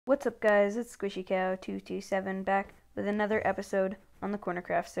What's up guys, it's SquishyCow227 back with another episode on the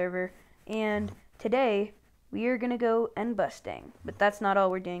CornerCraft server, and today we are gonna go end busting, but that's not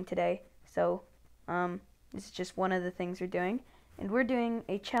all we're doing today. So this is just one of the things we're doing, and we're doing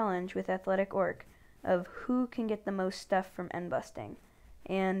a challenge with Athletic Orc of who can get the most stuff from end busting.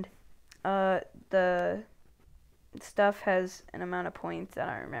 And the stuff has an amount of points. I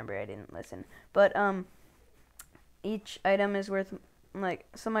don't remember, I didn't listen, but each item is worth, like,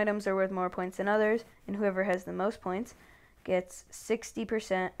 some items are worth more points than others, and whoever has the most points gets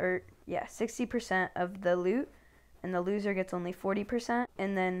 60% of the loot, and the loser gets only 40%,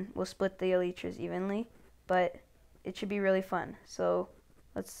 and then we'll split the elytras evenly, but it should be really fun. So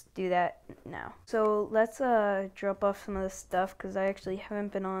let's do that now. So let's drop off some of the stuff, because I actually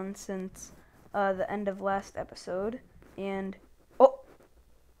haven't been on since the end of last episode, and oh,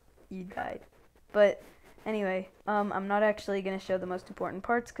 you died. But anyway, I'm not actually going to show the most important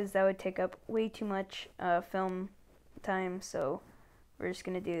parts because that would take up way too much film time, so we're just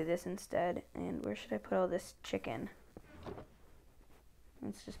going to do this instead. And where should I put all this chicken?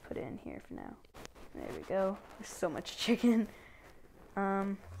 Let's just put it in here for now. There we go. There's so much chicken.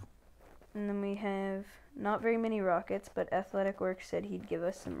 And then we have not very many rockets, but Athletic Work said he'd give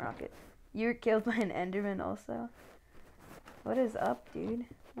us some rockets. You were killed by an Enderman also? What is up, dude?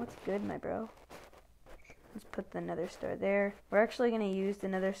 What's good, my bro? Let's put the nether star there. We're actually going to use the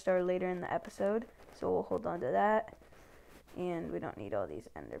nether star later in the episode, so we'll hold on to that. And we don't need all these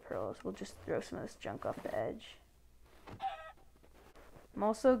ender pearls. We'll just throw some of this junk off the edge. I'm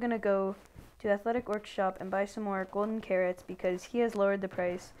also going to go to Athletic Orc shop and buy some more golden carrots because he has lowered the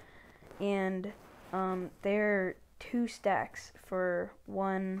price. And they're 2 stacks for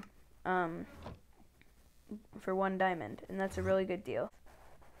one diamond, and that's a really good deal.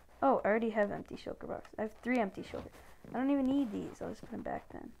 Oh, I already have empty shulker box. I have 3 empty shulker. I don't even need these. I'll just put them back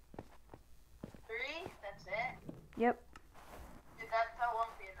then. 3? That's it? Yep. Dude, that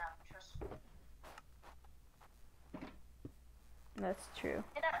won't be enough. Trust me. That's true.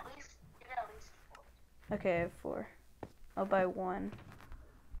 Get at least 4. Okay, I have 4. I'll buy 1.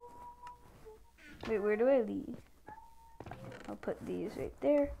 Wait, where do I leave? I'll put these right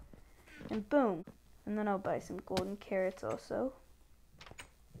there. And boom. And then I'll buy some golden carrots also.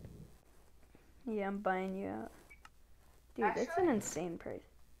 Yeah, I'm buying you out. Dude, that's an insane price.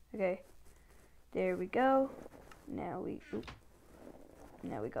 Okay. There we go. Now we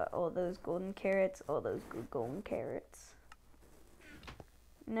got all those golden carrots, all those good golden carrots.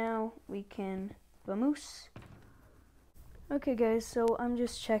 Now we can vamoose. Okay guys, so I'm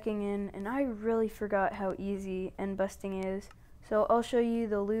just checking in, and I really forgot how easy end busting is. So I'll show you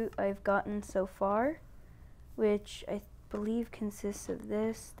the loot I've gotten so far, which I believe consists of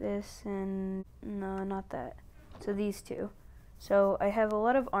this, and no, not that. So these 2. So I have a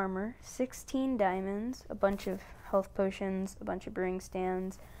lot of armor, 16 diamonds, a bunch of health potions, a bunch of brewing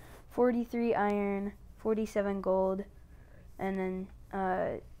stands, 43 iron, 47 gold, and then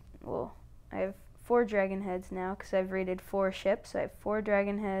well, I have 4 dragon heads now because I've raided 4 ships. So I have 4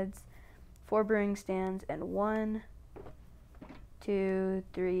 dragon heads, 4 brewing stands, and 1, 2,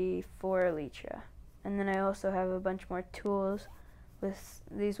 3, 4 elytra. And then I also have a bunch more tools. With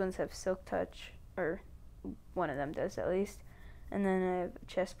these ones have silk touch, or one of them does at least. And then I have a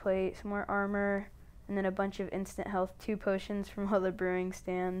chest plate, some more armor, and then a bunch of instant health, 2 potions from all the brewing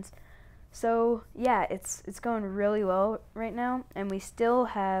stands. So yeah, it's going really well right now, and we still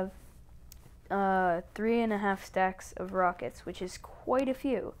have 3.5 stacks of rockets, which is quite a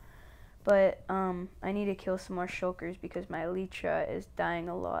few. But I need to kill some more shulkers because my elytra is dying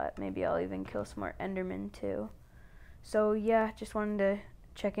a lot. Maybe I'll even kill some more endermen too. So yeah, just wanted to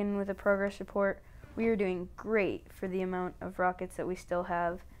check in with a progress report. We are doing great for the amount of rockets that we still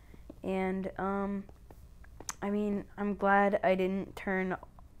have. And I mean, I'm glad I didn't turn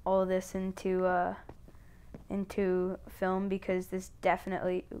all this into film, because this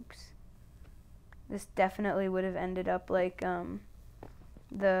definitely would have ended up like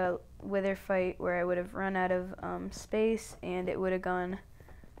the wither fight, where I would have run out of space, and it would have gone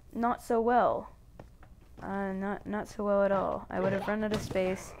not so well. Not so well at all. I would have run out of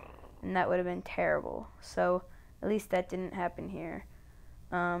space, and that would have been terrible. So at least that didn't happen here.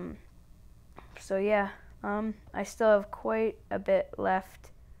 So yeah, I still have quite a bit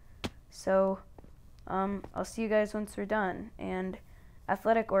left. So I'll see you guys once we're done. And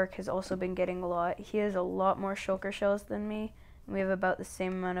Athletic Orc has also been getting a lot. He has a lot more shulker shells than me. We have about the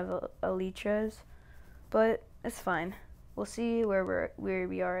same amount of elytras, but it's fine. We'll see where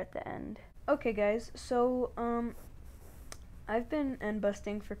we are at the end. Okay guys, so I've been end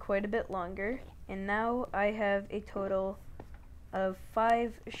busting for quite a bit longer, and now I have a total of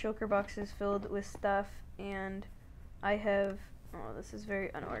 5 shulker boxes filled with stuff, and I have, oh, this is very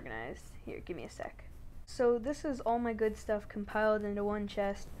unorganized. Here, give me a sec. So this is all my good stuff compiled into one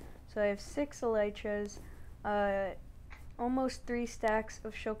chest. So I have 6 elytras, almost 3 stacks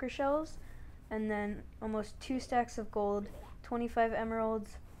of shulker shells, and then almost 2 stacks of gold, 25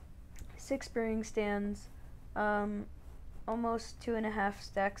 emeralds, 6 brewing stands, almost 2.5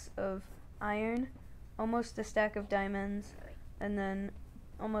 stacks of iron, almost a stack of diamonds, and then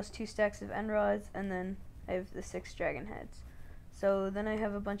almost 2 stacks of end rods, and then I have the 6 dragon heads. So then I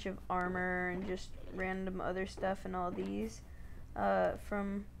have a bunch of armor and just random other stuff and all these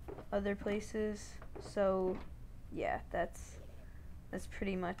from other places. So yeah, that's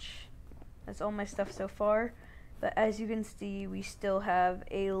pretty much, that's all my stuff so far. But as you can see, we still have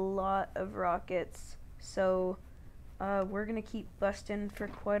a lot of rockets, so we're gonna keep busting for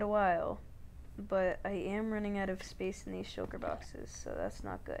quite a while. But I am running out of space in these shulker boxes, so that's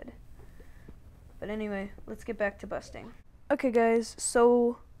not good. But anyway, let's get back to busting. Okay guys,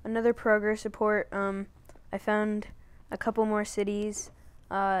 so another progress report. I found a couple more cities,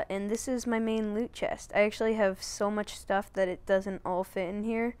 and this is my main loot chest. I actually have so much stuff that it doesn't all fit in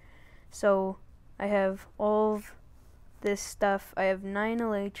here. So I have all of this stuff. I have 9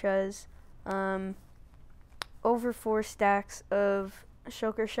 elytras, over 4 stacks of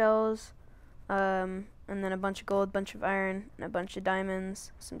shulker shells, and then a bunch of gold, bunch of iron, and a bunch of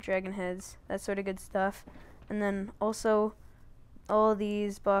diamonds, some dragon heads, that sort of good stuff. And then also all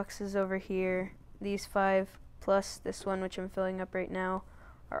these boxes over here, these 5 plus this one which I'm filling up right now,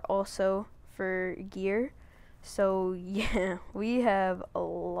 are also for gear. So yeah, we have a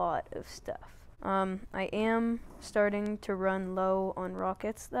lot of stuff. I am starting to run low on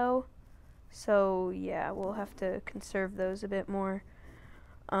rockets though, so yeah, we'll have to conserve those a bit more.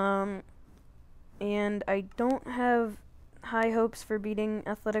 And I don't have high hopes for beating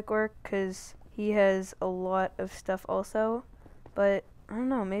Athletic Orc because he has a lot of stuff also, but I don't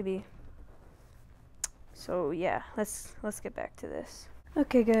know, maybe. So yeah, let's get back to this.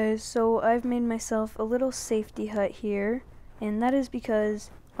 Okay guys, so I've made myself a little safety hut here, and that is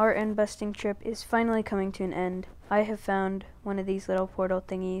because our end busting trip is finally coming to an end. I have found one of these little portal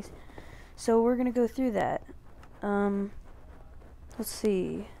thingies, so we're gonna go through that. Let's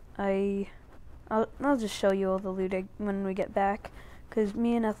see, I'll just show you all the loot when we get back, because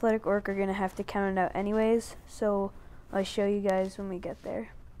me and Athletic Orc are gonna have to count it out anyways, so I'll show you guys when we get there.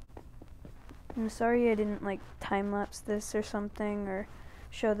 I'm sorry I didn't like time-lapse this or something, or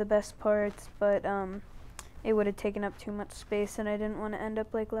show the best parts, but it would have taken up too much space and I didn't want to end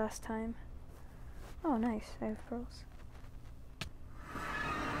up like last time. Oh nice, I have pearls.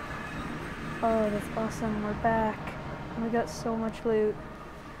 Oh, that's awesome, we're back. And we got so much loot.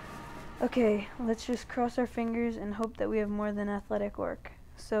 Okay, let's just cross our fingers and hope that we have more than Athletic Orc.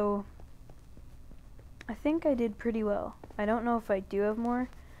 So, I think I did pretty well. I don't know if I do have more,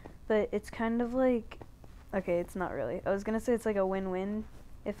 but it's kind of like, okay, it's not really. I was gonna say it's like a win-win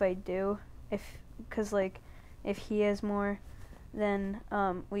if I do, cause like, if he has more, then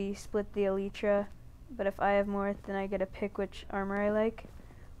we split the elytra, but if I have more, then I get to pick which armor I like.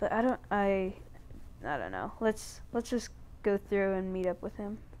 But I don't know. Let's just go through and meet up with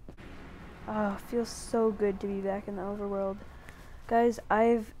him. Oh, it feels so good to be back in the overworld. Guys,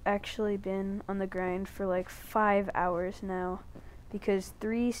 I've actually been on the grind for like 5 hours now, because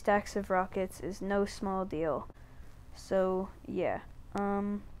 3 stacks of rockets is no small deal. So, yeah.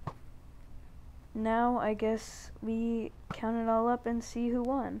 Now I guess we count it all up and see who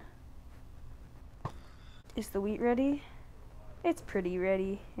won. Is the wheat ready? It's pretty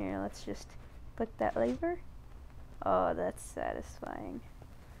ready. Here, let's just click that lever. Oh, that's satisfying.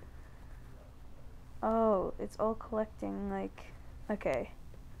 Oh, it's all collecting, like, okay.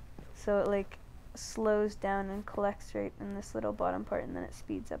 So it like slows down and collects right in this little bottom part, and then it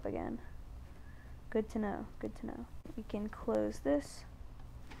speeds up again. Good to know, good to know. We can close this,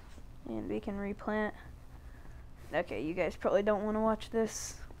 and we can replant. Okay, you guys probably don't want to watch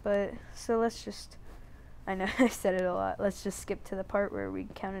this, but, so let's just, I know I said it a lot, let's just skip to the part where we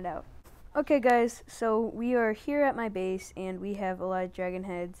count it out. Okay guys, so we are here at my base, and we have a lot of dragon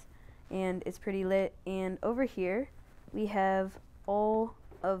heads, and it's pretty lit, and over here, we have all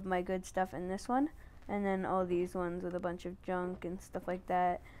of my good stuff in this one, and then all these ones with a bunch of junk and stuff like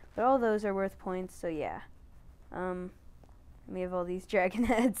that, but all those are worth points, so yeah. We have all these dragon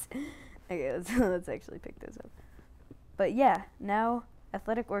heads. Okay, let's actually pick those up. But yeah, now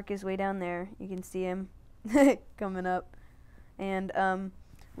Athletic Orc is way down there. You can see him coming up, and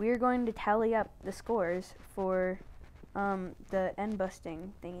we are going to tally up the scores for the end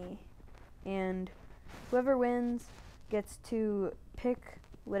busting thingy, and whoever wins gets to pick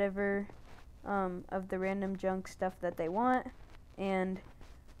whatever of the random junk stuff that they want, and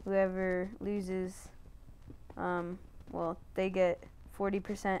whoever loses, well, they get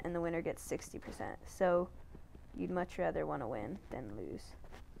 40% and the winner gets 60%. So you'd much rather want to win than lose.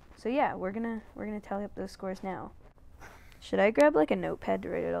 So yeah, we're gonna tally up those scores now. Should I grab like a notepad to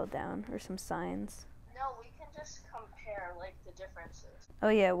write it all down, or some signs? No, we can just compare like the differences. Oh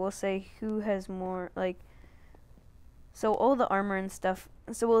yeah, we'll say who has more, like, so all the armor and stuff,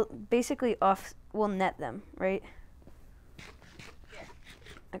 so we'll basically we'll net them, right? Yeah.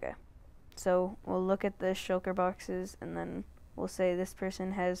 Okay. So we'll look at the shulker boxes, and then we'll say this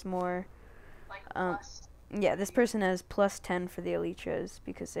person has more, Like plus. yeah, this person has plus 10 for the elytras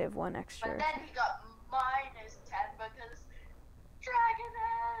because they have one extra. But then he got minus 10 because dragon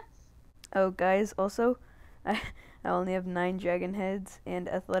heads. Oh, guys, also, I only have 9 dragon heads, and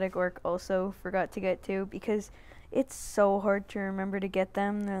Athletic Orc also forgot to get 2 because it's so hard to remember to get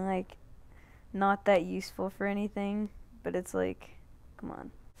them. They're, like, not that useful for anything, but it's like, come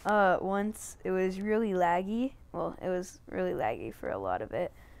on. Once it was really laggy. Well, it was really laggy for a lot of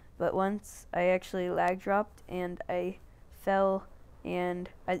it, but once I actually lag dropped and I fell, and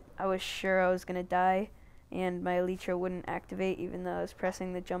I was sure I was gonna die, and my elytra wouldn't activate even though I was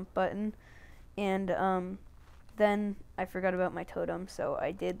pressing the jump button, and then I forgot about my totem, so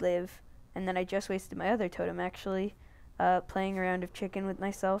I did live, and then I just wasted my other totem actually, playing a round of chicken with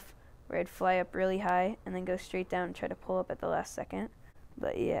myself, where I'd fly up really high and then go straight down and try to pull up at the last second.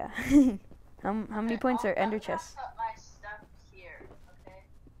 But yeah. How many points are ender chests? I'll put my stuff here, okay?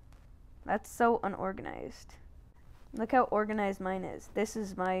 That's so unorganized. Look how organized mine is. This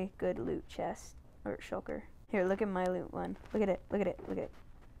is my good loot chest, or shulker. Here, look at my loot one. Look at it, look at it, look at it.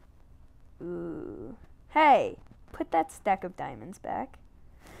 Ooh. Hey! Put that stack of diamonds back.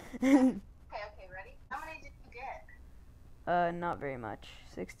 Okay, ready? How many did you get? Not very much.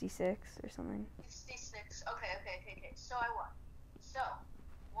 66 or something. 66. Okay. So I won. So,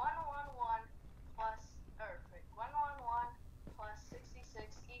 111 plus, or wait, 111 plus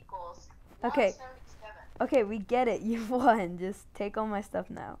 66 equals Okay. 177. Okay, we get it. You won. Just take all my stuff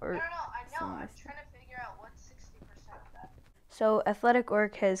now. Or No, I know. some of my I'm stuff. trying to figure out what's 60% of that. So Athletic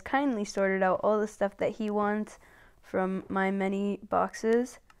Orc has kindly sorted out all the stuff that he wants from my many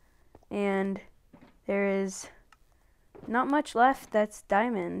boxes, and there is not much left that's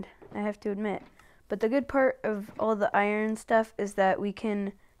diamond, I have to admit. But the good part of all the iron stuff is that we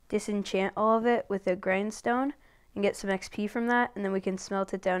can disenchant all of it with a grindstone and get some XP from that, and then we can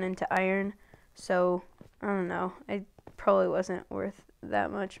smelt it down into iron. So, I don't know, it probably wasn't worth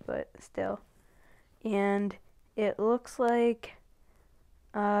that much, but still. And it looks like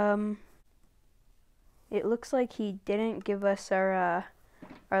he didn't give us our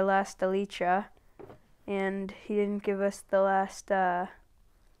last elytra, and he didn't give us the last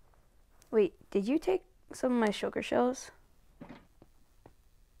wait, did you take some of my shulker shells?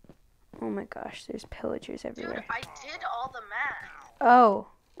 Oh my gosh, there's pillagers everywhere. Dude, I did all the math. Oh,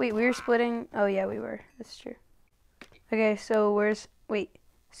 wait, we were splitting. Oh yeah, we were. That's true. Okay, so wait,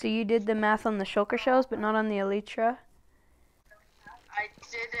 so you did the math on the shulker shells but not on the elytra? I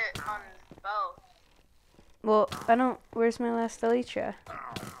did it on both. Well, where's my last elytra?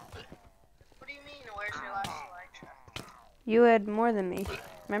 What do you mean, where's your last elytra? You had more than me.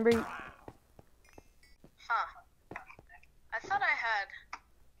 Remember? Huh. I thought I had...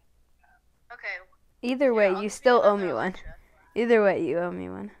 Okay. Either way, I'll you give still owe another me one. elytra. Either way, you owe me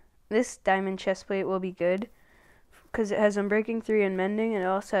one. This diamond chestplate will be good because it has Unbreaking 3 and Mending, and it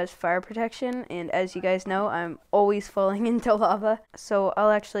also has fire protection, and as you guys know, I'm always falling into lava, so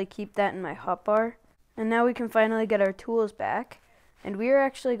I'll actually keep that in my hotbar. And now we can finally get our tools back, and we are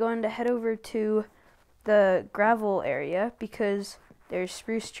actually going to head over to the gravel area because there's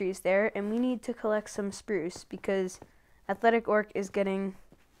spruce trees there, and we need to collect some spruce because Athletic Orc is getting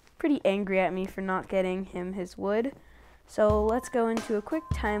pretty angry at me for not getting him his wood. So let's go into a quick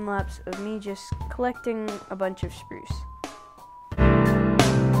time lapse of me just collecting a bunch of spruce.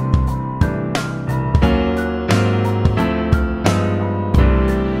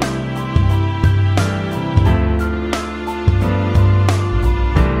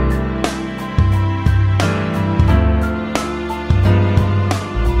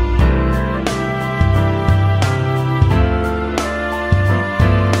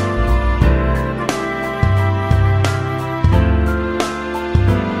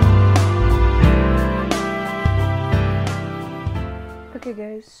 Okay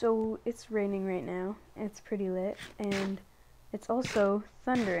guys, so it's raining right now, it's pretty lit, and it's also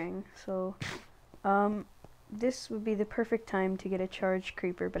thundering, so this would be the perfect time to get a charged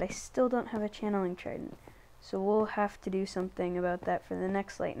creeper, but I still don't have a channeling trident. So we'll have to do something about that for the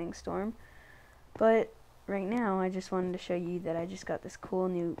next lightning storm. But right now, I just wanted to show you that I just got this cool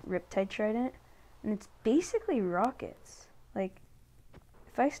new Riptide Trident. And it's basically rockets. Like,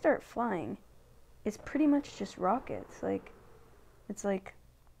 if I start flying, it's pretty much just rockets. Like, it's like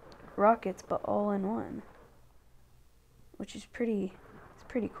rockets, but all in one. Which is pretty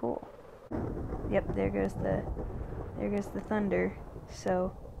cool. Yep, there goes the thunder.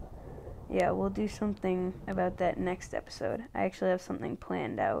 So, yeah, we'll do something about that next episode. I actually have something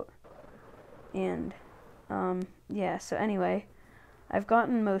planned out. And, yeah, so anyway, I've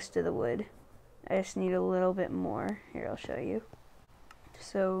gotten most of the wood. I just need a little bit more. Here, I'll show you.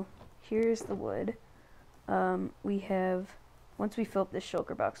 So, here's the wood. We have, once we fill up this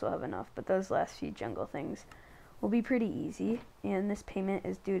shulker box, we'll have enough, but those last few jungle things will be pretty easy, and this payment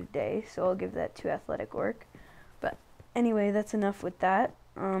is due today, so I'll give that to Athletic Work. But anyway, that's enough with that.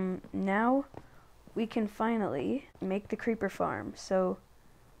 Now we can finally make the creeper farm. So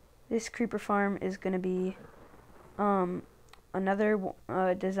this creeper farm is going to be another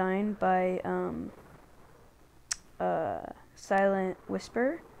design by Silent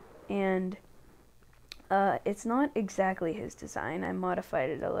Whisper, and it's not exactly his design. I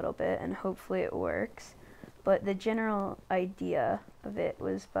modified it a little bit, and hopefully it works. But the general idea of it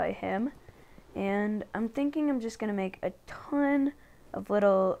was by him. And I'm thinking I'm just going to make a ton of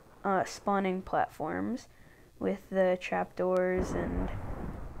little spawning platforms with the trapdoors and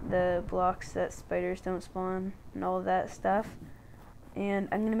the blocks that spiders don't spawn and all of that stuff. And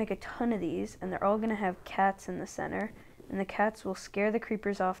I'm going to make a ton of these, and they're all going to have cats in the center. And the cats will scare the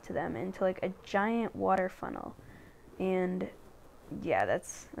creepers off to them into like a giant water funnel. And yeah,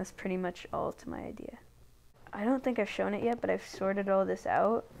 that's pretty much all to my idea. I don't think I've shown it yet, but I've sorted all this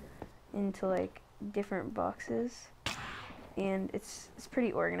out into like different boxes, and it's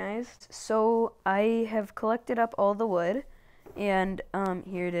pretty organized. So I have collected up all the wood, and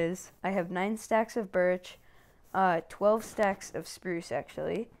here it is. I have 9 stacks of birch, 12 stacks of spruce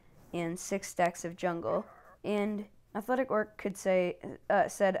actually, and 6 stacks of jungle. And Athletic Orc could said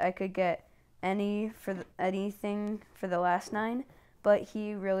I could get anything for the last 9, but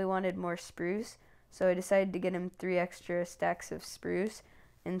he really wanted more spruce. So I decided to get him 3 extra stacks of spruce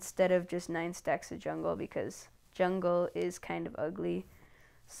instead of just 9 stacks of jungle, because jungle is kind of ugly.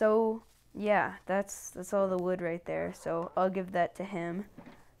 So yeah, that's all the wood right there. So I'll give that to him.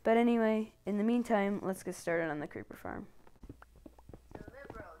 But anyway, in the meantime, let's get started on the creeper farm.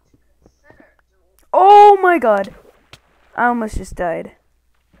 Oh my god! I almost just died.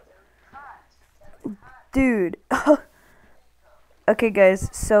 Dude. Okay guys,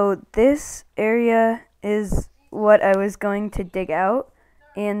 so this area is what I was going to dig out,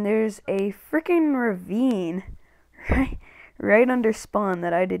 and there's a freaking ravine right under spawn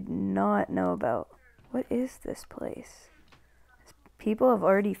that I did not know about. What is this place? People have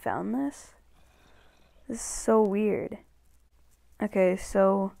already found this? This is so weird. Okay,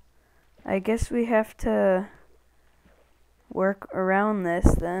 so I guess we have to work around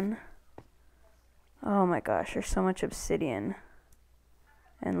this then. Oh my gosh, there's so much obsidian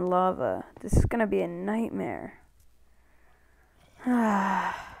and lava. This is gonna be a nightmare.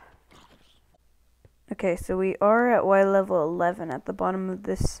 Okay, so we are at Y level 11 at the bottom of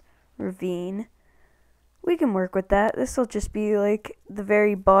this ravine. We can work with that. This will just be like the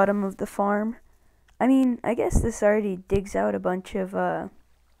very bottom of the farm. I mean, I guess this already digs out a bunch of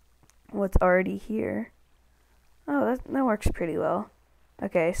what's already here. Oh, that works pretty well.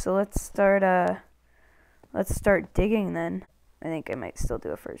 Okay, so let's start digging then. I think I might still do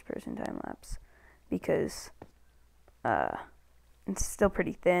a first-person time-lapse because it's still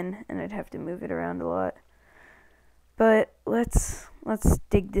pretty thin, and I'd have to move it around a lot. But let's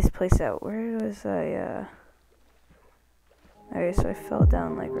dig this place out. Where was I? Okay, so I fell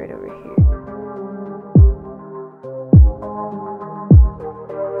down like right over here.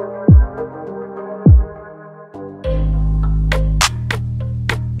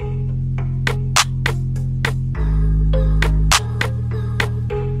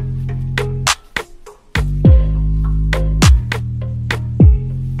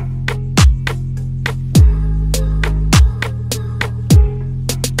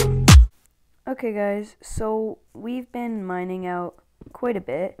 Okay guys, so we've been mining out quite a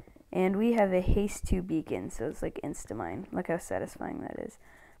bit, and we have a haste 2 beacon, so it's like insta-mine. Look how satisfying that is.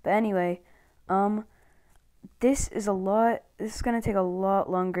 But anyway, this is gonna take a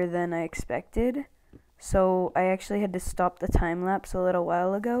lot longer than I expected. So I actually had to stop the time lapse a little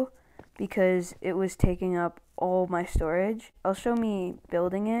while ago because it was taking up all my storage. I'll show me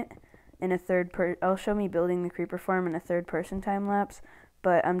building it in I'll show me building the creeper farm in a third person time lapse,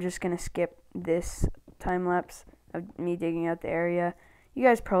 but I'm just gonna skip this time lapse of me digging out the area. You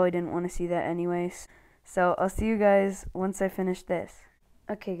guys probably didn't want to see that anyways. So I'll see you guys once I finish this.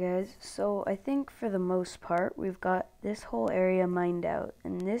 Okay guys, so I think for the most part we've got this whole area mined out,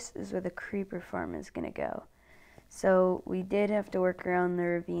 and this is where the creeper farm is going to go. So we did have to work around the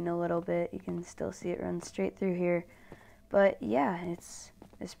ravine a little bit. You can still see it run straight through here. But yeah, it's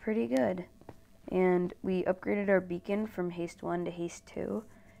pretty good. And we upgraded our beacon from haste 1 to haste 2.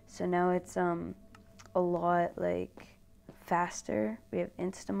 So now it's a lot like faster. We have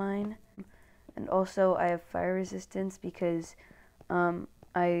instamine. And also I have fire resistance because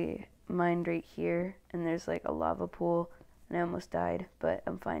I mined right here and there's like a lava pool and I almost died, but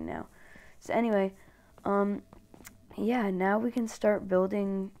I'm fine now. So anyway, yeah, now we can start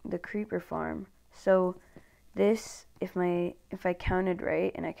building the creeper farm. So this, if I counted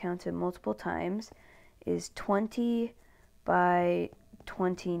right, and I counted multiple times, is 20 by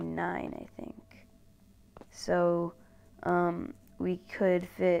 29, I think. So we could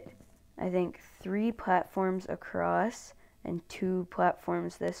fit, I think, 3 platforms across and 2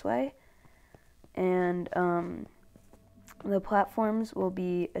 platforms this way. And the platforms will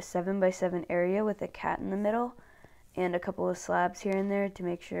be a 7 by 7 area with a cat in the middle and a couple of slabs here and there to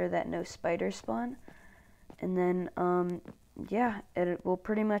make sure that no spiders spawn. And then, yeah, it will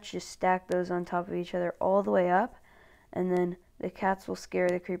pretty much just stack those on top of each other all the way up. And then the cats will scare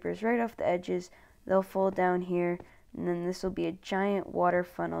the creepers right off the edges. They'll fall down here. And then this will be a giant water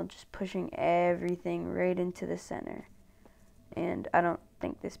funnel just pushing everything right into the center. And I don't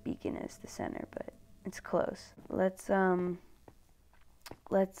think this beacon is the center, but it's close. Let's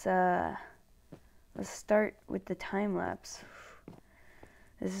start with the time lapse.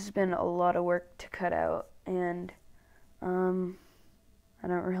 This has been a lot of work to cut out, and I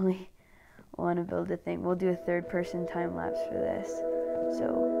don't really want to build a thing. We'll do a third-person time lapse for this.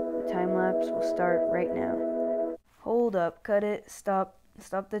 So the time lapse will start right now. Hold up, cut it, stop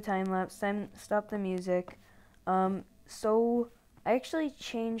the time lapse, stop the music. So I actually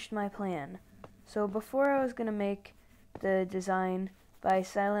changed my plan. So before I was gonna make the design by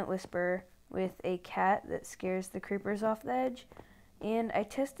Silent Whisper with a cat that scares the creepers off the edge, and I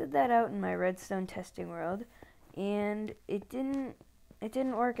tested that out in my redstone testing world, and it didn't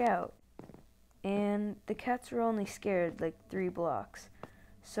work out. And the cats were only scared like 3 blocks.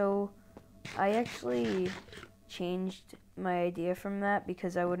 So I actually changed my idea from that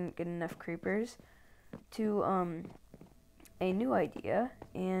because I wouldn't get enough creepers to a new idea,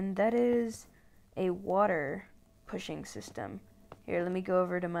 and that is a water pushing system. Here, let me go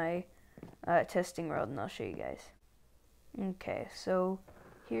over to my testing world and I'll show you guys. Okay, so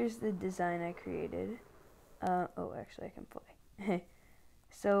here's the design I created. Oh, actually I can play.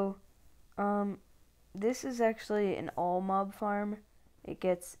 So, this is actually an all mob farm. It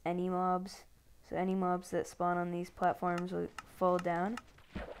gets any mobs. So any mobs that spawn on these platforms will fall down.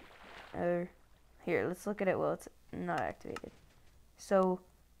 Here, let's look at it while it's not activated. So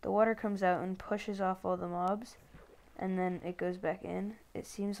the water comes out and pushes off all the mobs, and then it goes back in. It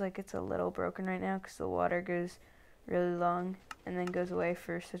seems like it's a little broken right now because the water goes really long and then goes away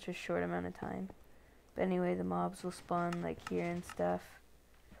for such a short amount of time. But anyway, the mobs will spawn like here and stuff,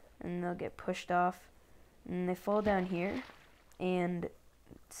 and they'll get pushed off, and they fall down here. And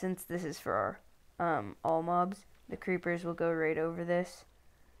since this is for our all mobs, the creepers will go right over this,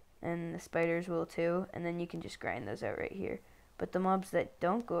 and the spiders will too, and then you can just grind those out right here. But the mobs that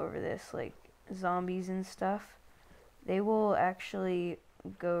don't go over this, like zombies and stuff, they will actually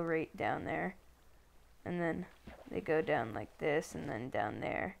go right down there, and then they go down like this and then down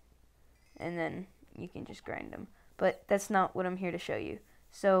there, and then you can just grind them. But that's not what I'm here to show you.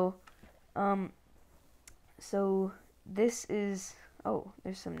 So so this is, oh,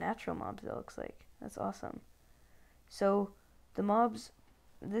 there's some natural mobs, it looks like. That's awesome. So the mobs,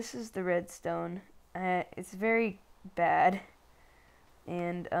 this is the redstone. It's very bad,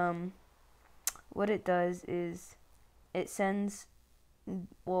 and what it does is it sends,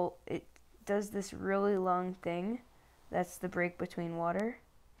 well, it does this really long thing. That's the break between water,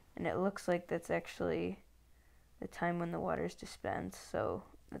 and it looks like that's actually the time when the water is dispensed, so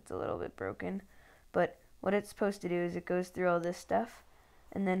it's a little bit broken. But what it's supposed to do is it goes through all this stuff,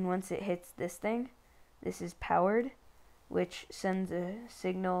 and then once it hits this thing, this is powered, which sends a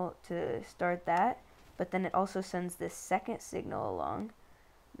signal to start that, but then it also sends this second signal along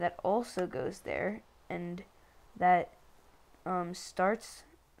that also goes there, and that starts,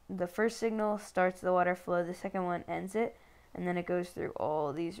 the first signal starts the water flow, the second one ends it, and then it goes through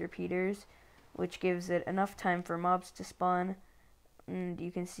all these repeaters, which gives it enough time for mobs to spawn, and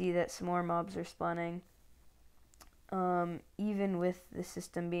you can see that some more mobs are spawning, even with the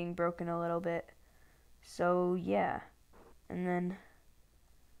system being broken a little bit. So yeah, and then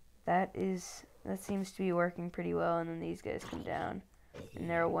that seems to be working pretty well, and then these guys come down and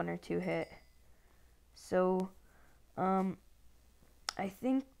they're a 1 or 2 hit. So I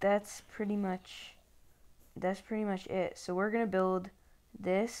think that's pretty much it. So we're gonna build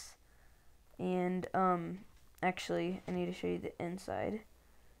this, and actually I need to show you the inside.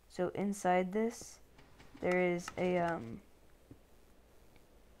 So inside this there is a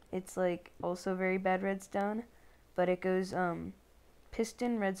it's like also very bad redstone, but it goes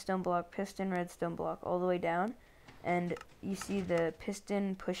piston, redstone block, all the way down, and you see the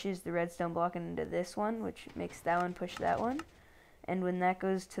piston pushes the redstone block into this one, which makes that one push that one, and when that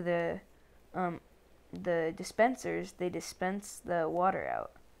goes to the dispensers, they dispense the water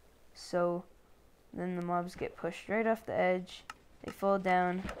out. So then the mobs get pushed right off the edge, they fall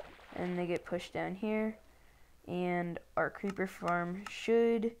down, and they get pushed down here, and our creeper farm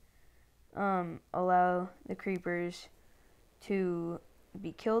should allow the creepers to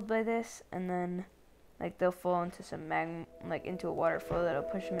be killed by this, and then like they'll fall into some into a water flow that'll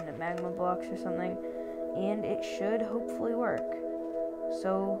push them into magma blocks or something, and it should hopefully work.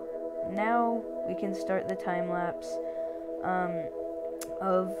 So now we can start the time lapse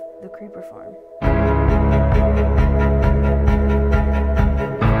of the creeper farm.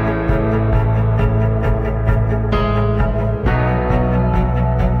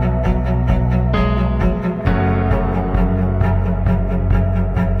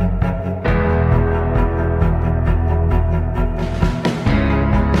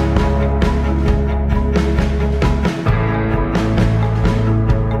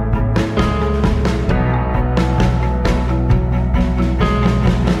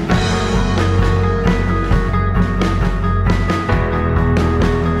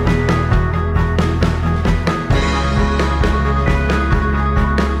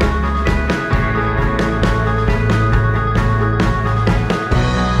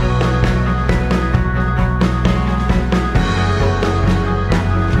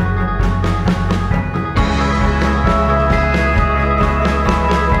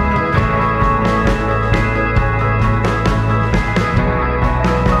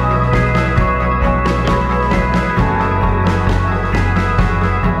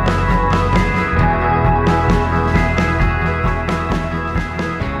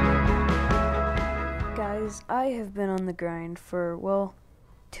 I have been on the grind for, well,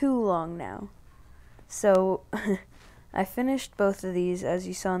 too long now. So, I finished both of these, as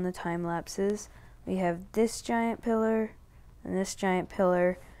you saw in the time lapses. We have this giant pillar, and this giant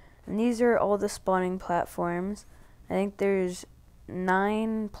pillar, and these are all the spawning platforms. I think there's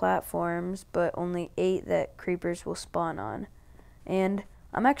 9 platforms, but only 8 that creepers will spawn on. And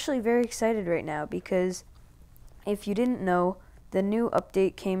I'm actually very excited right now, because if you didn't know, the new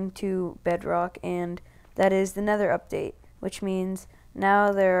update came to Bedrock, and that is the Nether update, which means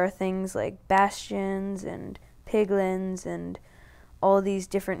now there are things like bastions and piglins and all these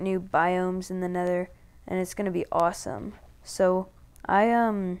different new biomes in the Nether, and it's going to be awesome. So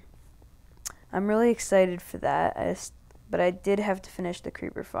I'm really excited for that, but I did have to finish the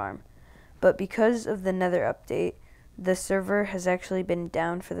creeper farm. But because of the Nether update, the server has actually been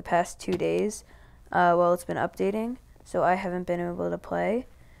down for the past 2 days while it's been updating, so I haven't been able to play.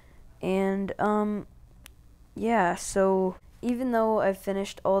 And yeah, so even though I've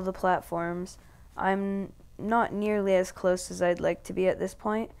finished all the platforms, I'm not nearly as close as I'd like to be at this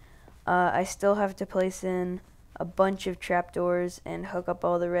point. I still have to place in a bunch of trapdoors and hook up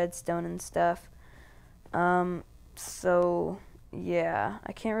all the redstone and stuff. So yeah,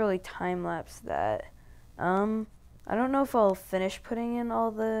 I can't really time-lapse that. I don't know if I'll finish putting in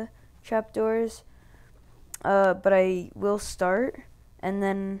all the trapdoors, but I will start, and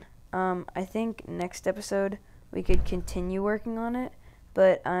then I think next episode we could continue working on it.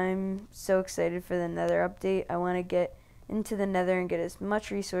 But I'm so excited for the Nether update. I want to get into the Nether and get as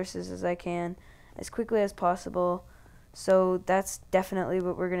much resources as I can as quickly as possible. So that's definitely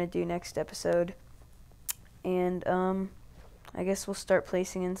what we're going to do next episode. And I guess we'll start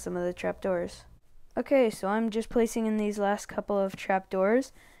placing in some of the trapdoors. Okay, so I'm just placing in these last couple of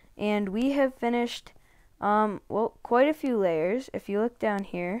trapdoors, and we have finished well, quite a few layers. If you look down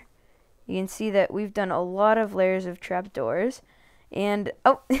here, you can see that we've done a lot of layers of trapdoors. And,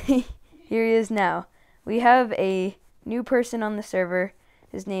 oh, here he is now. We have a new person on the server.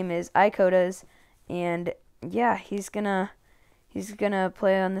 His name is iCodas, and yeah, he's gonna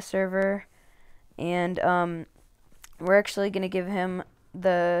play on the server, and we're actually gonna give him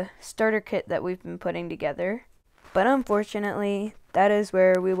the starter kit that we've been putting together. But unfortunately, that is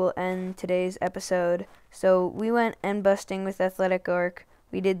where we will end today's episode. So we went end busting with Athletic Orc,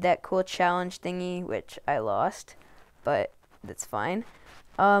 we did that cool challenge thingy, which I lost, but that's fine.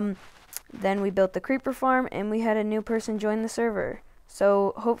 Then we built the creeper farm, and we had a new person join the server.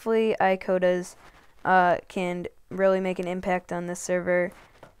 So hopefully iCodas can really make an impact on this server.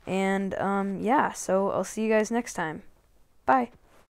 And yeah, so I'll see you guys next time. Bye.